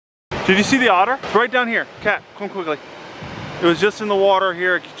Did you see the otter? Right down here. Cat, come quickly. It was just in the water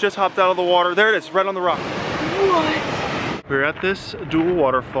here. It just hopped out of the water. There it is, right on the rock. What? We're at this dual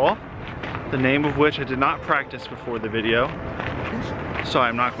waterfall, the name of which I did not practice before the video, so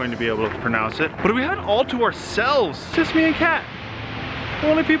I'm not going to be able to pronounce it. But we had it all to ourselves. Just me and Kat. The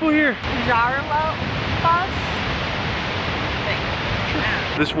only people here.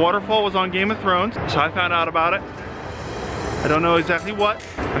 This waterfall was on Game of Thrones, so I found out about it. I don't know exactly what.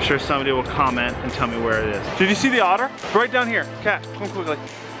 I'm sure somebody will comment and tell me where it is. Did you see the otter? Right down here. Cat, come quickly.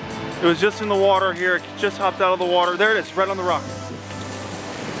 It was just in the water here. It just hopped out of the water. There it is, right on the rock.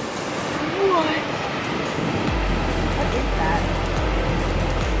 What? What is that?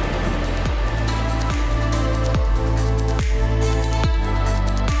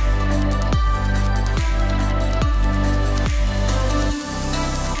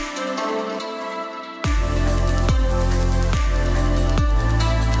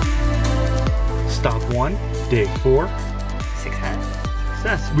 Stop one, day 4. Success.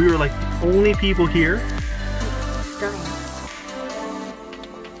 Success. We were like the only people here. Stunning.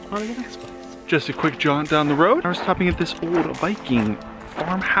 On to the next place. Just a quick jaunt down the road. I was stopping at this old Viking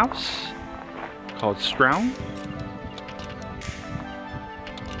farmhouse called Straum.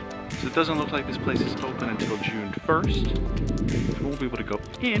 So it doesn't look like this place is open until June 1st. So we won't be able to go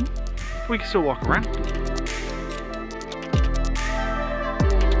in. We can still walk around.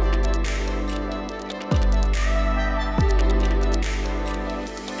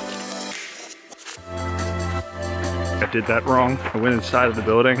 I did that wrong. I went inside of the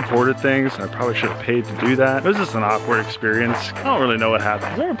building, ordered things, and I probably should have paid to do that. It was just an awkward experience. I don't really know what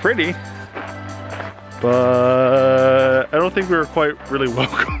happened. They were pretty, but I don't think we were quite really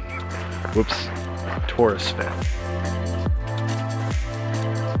welcome. Whoops, tourist fan.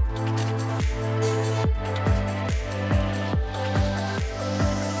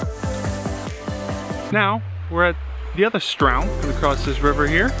 Now, we're at the other Straum, coming across this river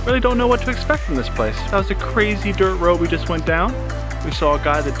here. Really don't know what to expect from this place. That was a crazy dirt road we just went down. We saw a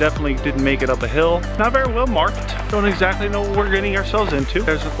guy that definitely didn't make it up a hill. Not very well marked. Don't exactly know what we're getting ourselves into.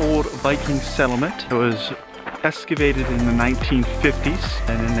 There's an old Viking settlement. It was excavated in the 1950s,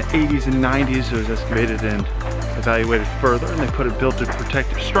 and in the 80s and 90s it was excavated and evaluated further, and they built a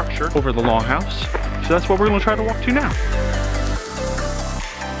protective structure over the longhouse. So that's what we're gonna try to walk to now.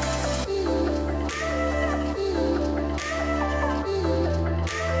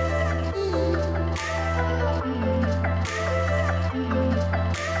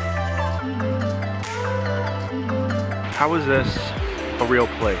 How is this a real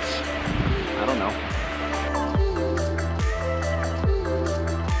place? I don't know.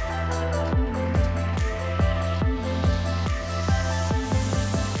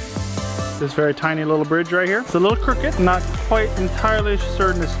 This very tiny little bridge right here. It's a little crooked, not quite entirely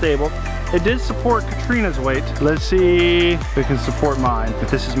certain it's stable. It did support Katrina's weight. Let's see if it can support mine.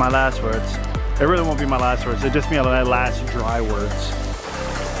 If this is my last words. It really won't be my last words. It'll just be my last dry words.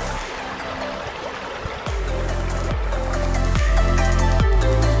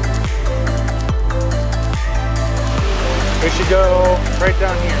 We should go right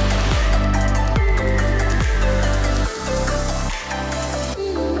down here.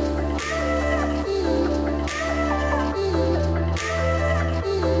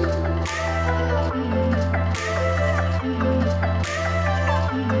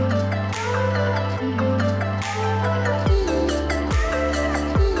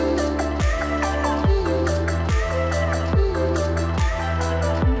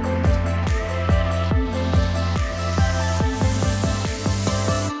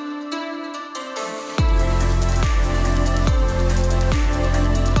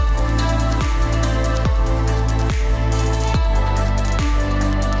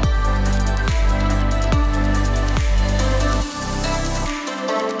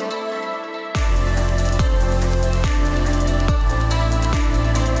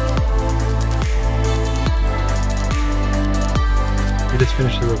 Just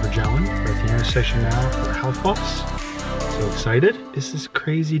finished the River Jowan. We're at the intersection now for Halfos. So excited. This is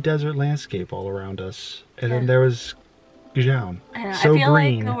crazy desert landscape all around us. And then there was Jowan. So I feel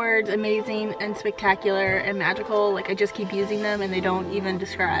green. like the words amazing and spectacular and magical, like I just keep using them and they don't even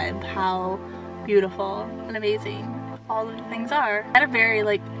describe how beautiful and amazing all of the things are. It had a very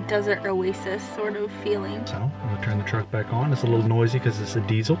like desert oasis sort of feeling. So I'm gonna turn the truck back on. It's a little noisy because it's a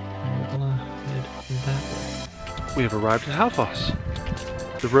diesel. I'm gonna head that way. We have arrived at Halfos.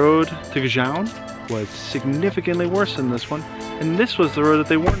 The road to Jowan was significantly worse than this one, and this was the road that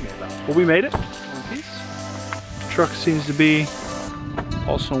they warned me about. But we made it, one piece. The truck seems to be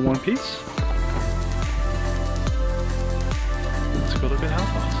also in one piece. Let's go look at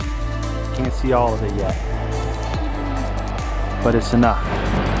Halfos. Can't see all of it yet, but it's enough.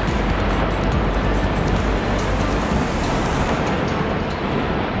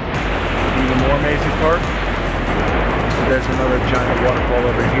 Even more amazing part, there's another giant waterfall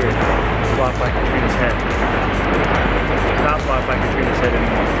over here, blocked by Katrina's head. It's not blocked by Katrina's head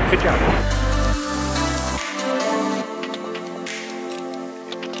anymore. Good job.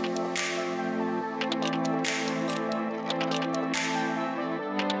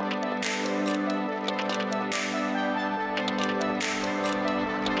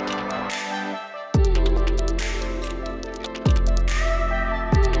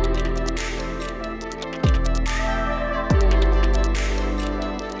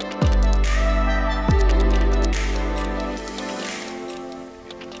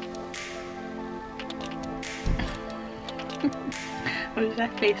 What is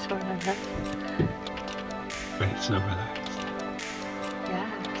that face for, Linda? Right, so relaxed.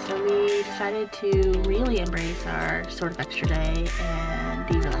 Yeah, so we decided to really embrace our sort of extra day and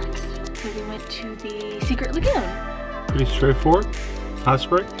be relaxed. So we went to the Secret Lagoon. Pretty straightforward. Hot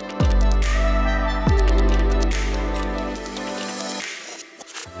spring.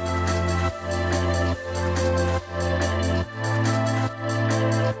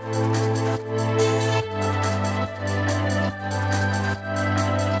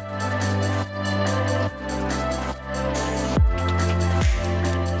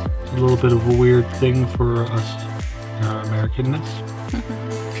 A little bit of a weird thing for us in our Americanness.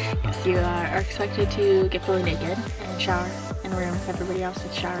 Because you are expected to get fully naked and shower in a room with everybody else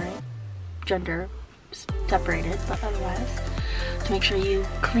that's showering. Gender separated, but otherwise. To make sure you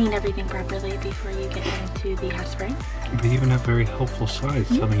clean everything properly before you get into the hot spring. They even have very helpful signs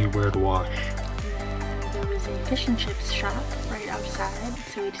telling you where to wash. And then there was a fish and chips shop right outside,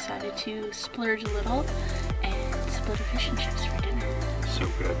 so we decided to splurge a little and split a fish and chips for dinner. So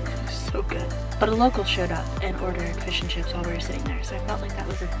good. So good. But a local showed up and ordered fish and chips while we were sitting there, so I felt like that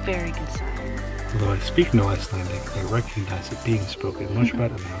was a very good sign. Although I speak no Icelandic, I recognize it being spoken much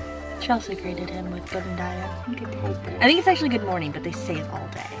better now. She also greeted him with Golden Diet. Oh boy. I think it's actually good morning, but they say it all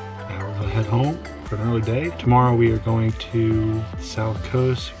day. Now we're gonna head home for an early day. Tomorrow we are going to the South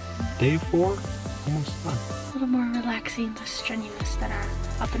Coast. Day 4, almost done. A little more relaxing, less strenuous than our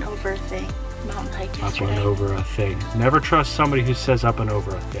up and over thing. Mountain hike Up yesterday. and over a thing. Never trust somebody who says up and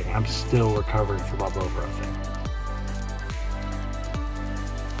over a thing. I'm still recovering from up over a thing.